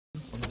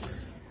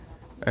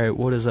Alright,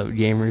 what is up,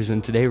 gamers?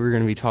 And today we're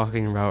going to be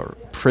talking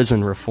about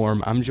prison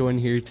reform. I'm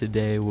joined here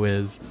today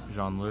with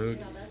Jean-Luc.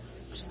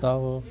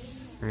 Gustavo.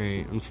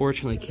 Alright,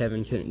 unfortunately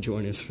Kevin couldn't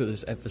join us for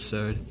this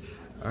episode.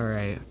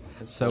 Alright,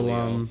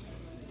 so,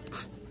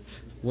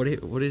 what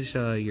is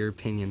your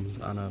opinion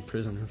on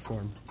prison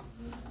reform?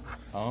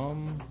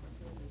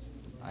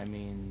 I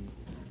mean,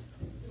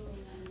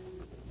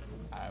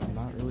 I'm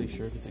not really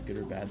sure if it's a good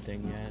or bad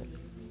thing yet.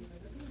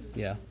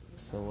 Yeah.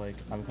 So, like,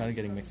 I'm kind of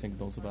getting mixed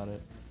signals about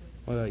it.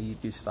 What about you,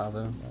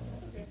 Gustavo?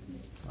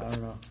 I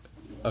don't know.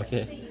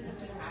 Okay.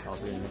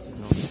 Also getting mixed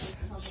signals.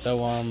 So,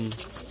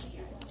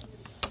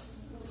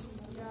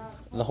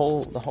 the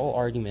whole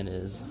argument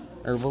is,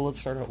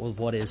 let's start out with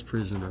what is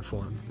prison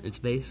reform. It's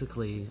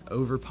basically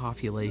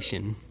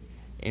overpopulation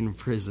in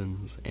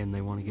prisons, and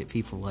they want to get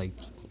people, like,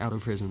 out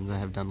of prisons that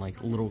have done,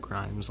 like, little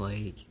crimes,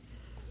 like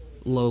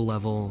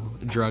low-level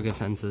drug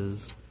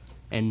offenses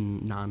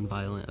and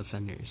non-violent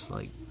offenders,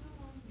 like,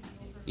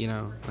 you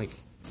know, like,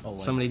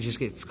 somebody just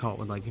gets caught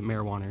with, like,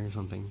 marijuana or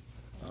something.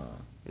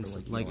 It's,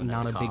 like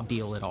not a big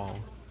deal at all.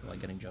 Like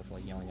getting jailed for,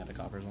 like, yelling at a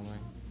cop or something.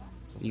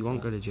 You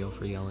won't go to jail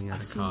for yelling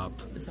at a cop.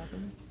 It's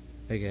happening.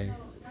 Okay.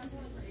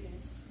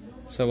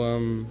 So,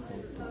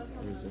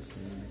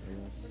 Resisting.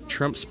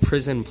 Trump's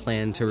prison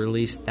plan to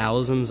release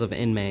thousands of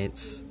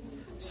inmates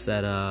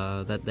said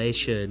that they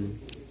should...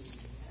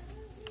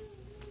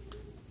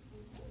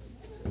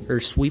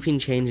 sweeping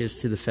changes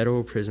to the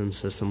federal prison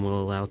system will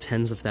allow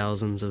tens of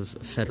thousands of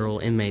federal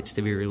inmates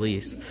to be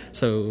released.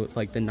 So,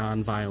 like the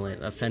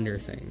non-violent offender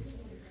thing.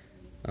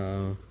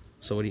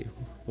 So,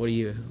 what do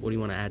you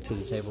want to add to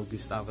the table,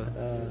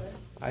 Gustavo?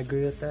 I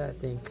agree with that. I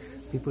think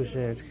people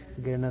should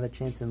get another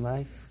chance in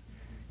life.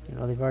 You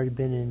know, they've already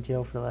been in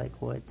jail for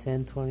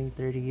 10, 20,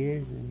 30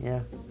 years, and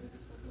yeah.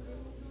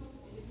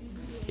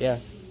 Yeah.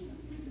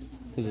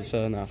 Because it's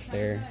not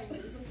fair.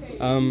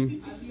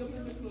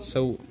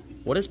 So,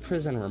 what does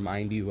prison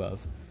remind you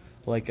of?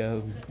 Like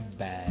a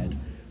bad...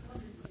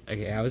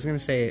 Okay, I was going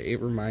to say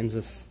it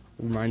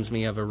reminds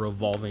me of a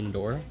revolving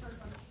door.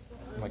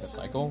 Like a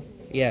cycle?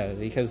 Yeah,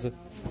 because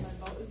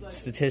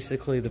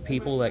statistically the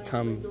people that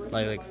come,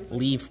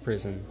 leave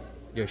prison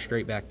go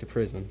straight back to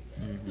prison.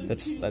 Mm-hmm.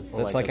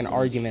 That's like an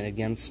argument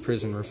against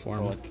prison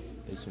reform. Like,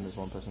 as soon as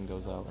one person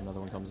goes out, another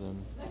one comes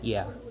in.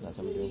 Yeah. That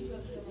type of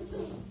deal.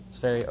 It's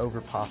very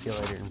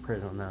overpopulated in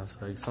prison now,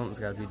 so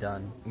something's got to be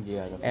done.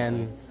 Yeah, definitely.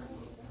 And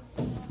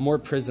more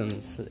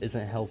prisons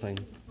isn't helping.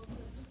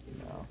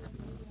 No.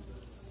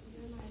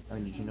 I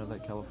mean, did you know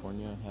that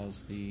California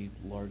has the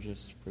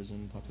largest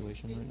prison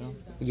population right now?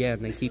 Yeah,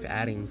 and they keep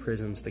adding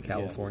prisons to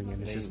California,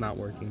 and it's just not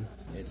working.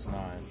 It's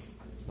not.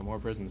 The more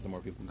prisons, the more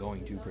people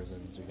going to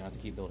prisons. You're going to have to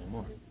keep building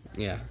more.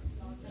 Yeah.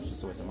 It's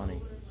just a waste of money.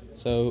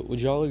 So, would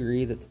y'all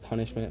agree that the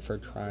punishment for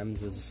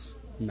crimes is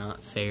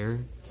not fair?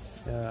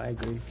 I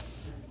agree.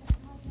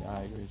 Yeah,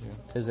 I agree too.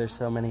 Because there's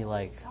so many,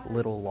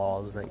 little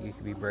laws that you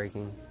could be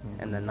breaking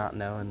and then not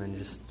know, and then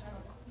just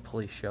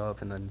police show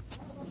up and then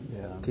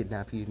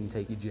kidnap you and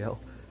take you to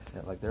jail.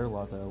 Yeah, there are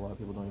laws that a lot of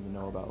people don't even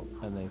know about,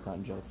 and they've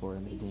gotten jailed for,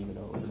 and they didn't even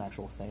know it was an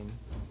actual thing.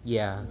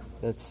 Yeah,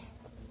 that's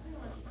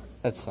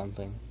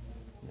something.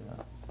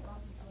 Yeah.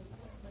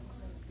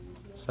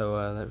 So,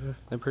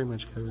 that pretty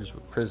much covers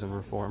prison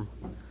reform.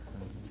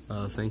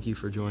 Thank you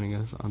for joining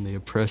us on the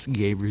Oppressed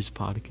Gamers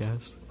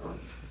podcast.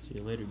 See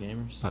you later,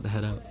 gamers. About to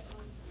head out.